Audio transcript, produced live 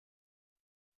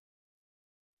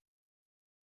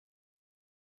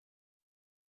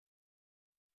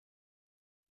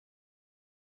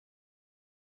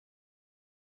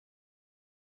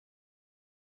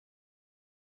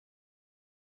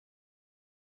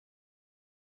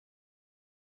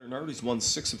Bernard has won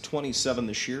 6 of 27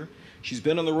 this year. She's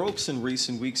been on the ropes in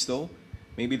recent weeks, though.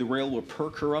 Maybe the rail will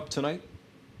perk her up tonight.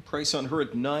 Price on her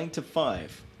at 9 to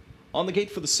 5. On the gate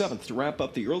for the 7th to wrap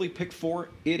up the early pick 4.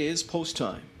 It is post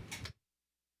time.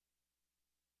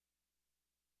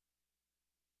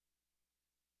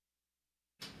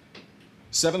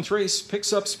 Seventh race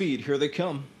picks up speed. Here they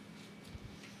come.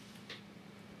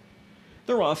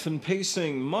 They're off and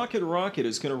pacing. Mocket Rocket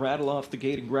is going to rattle off the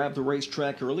gate and grab the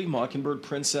racetrack early. Mockingbird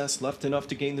Princess left enough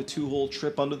to gain the 2-hole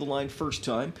trip under the line first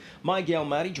time. My Gal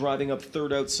Maddie driving up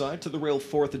third outside to the rail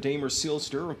fourth. The Damer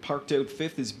Sealster parked out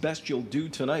fifth is Best You'll Do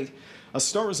Tonight. A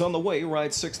Star is on the way,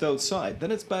 rides sixth outside.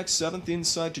 Then it's back seventh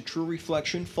inside to True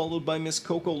Reflection, followed by Miss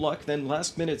Coco Luck, then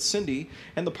Last Minute Cindy,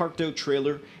 and the parked out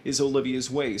trailer is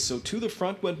Olivia's Way. So to the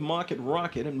front went Mocket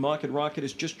Rocket, and Mocket Rocket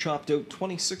has just chopped out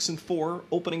 26 and 4,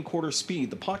 opening quarter speed.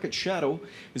 The pocket shadow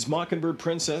is Mockingbird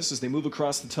Princess as they move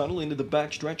across the tunnel into the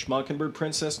backstretch. Mockingbird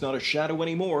Princess not a shadow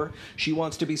anymore. She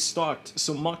wants to be stalked,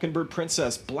 so Mockingbird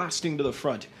Princess blasting to the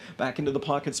front. Back into the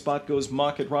pocket spot goes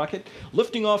Mocket Rocket.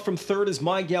 Lifting off from third is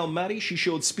My Gal Maddie. She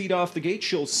showed speed off the gate.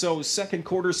 She'll show second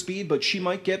quarter speed, but she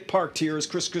might get parked here as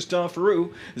Chris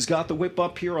Christoforou has got the whip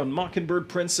up here on Mockingbird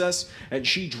Princess, and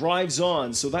she drives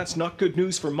on. So that's not good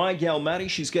news for My Gal Maddie.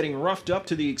 She's getting roughed up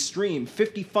to the extreme.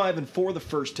 55 and 4 the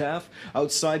first half.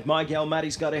 Outside, My Gal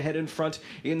Maddie's got a head in front.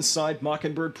 Inside,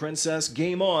 Mockingbird Princess.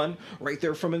 Game on. Right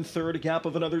there from in third. A gap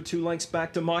of another 2 lengths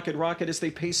back to Mocket Rocket as they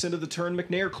pace into the turn.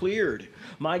 McNair cleared.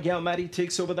 My Gal Maddie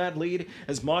takes over that lead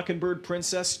as Mockingbird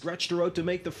Princess stretched her out to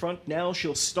make the front. Now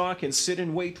she'll stalk and sit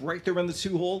and wait right there in the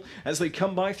 2-hole as they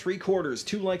come by 3/4.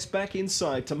 2 lengths back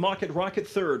inside to Mocket Rocket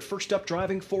third. First up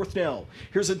driving fourth now.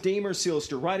 Here's a Damer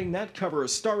Sealster riding that cover. A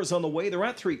Star is on the way. They're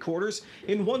at 3/4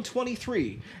 in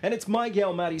 1:23. And it's My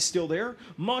Gal Maddie still there.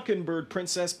 Mockingbird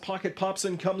Princess pocket pops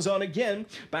and comes on again.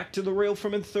 Back to the rail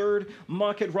from in third.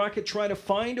 Mocket Rocket trying to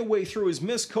find a way through is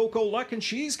Miss Coco Luck, and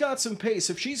she's got some pace.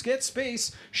 If she's get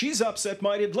space, she's upset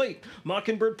minded late.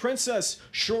 Mockingbird Princess,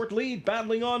 short lead,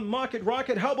 battling on Mocket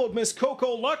Rocket. How about Miss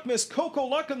Coco Luck? Miss Coco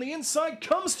Luck on the inside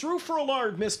comes through for a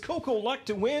lard. Miss Coco Luck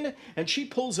to win, and she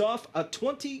pulls off a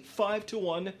 25 to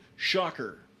 1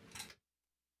 shocker.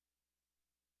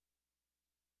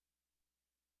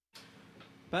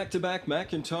 Back-to-back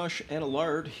Macintosh and a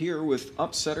lard here with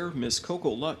upsetter Miss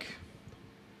Coco Luck.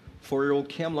 4-year-old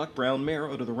Cam Luck Brown mare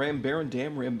out of the Ram Baron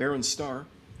Dam, Ram Baron Star.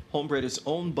 Homebred is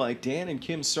owned by Dan and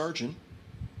Kim Sargent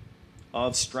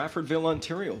of Stratfordville,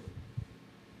 Ontario.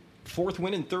 4th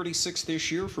win in 36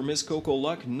 this year for Miss Coco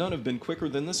Luck. None have been quicker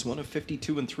than this one, a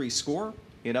 52 and 3 score.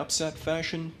 In upset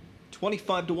fashion,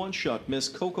 25 to 1 shot. Miss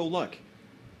Coco Luck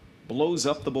blows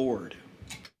up the board.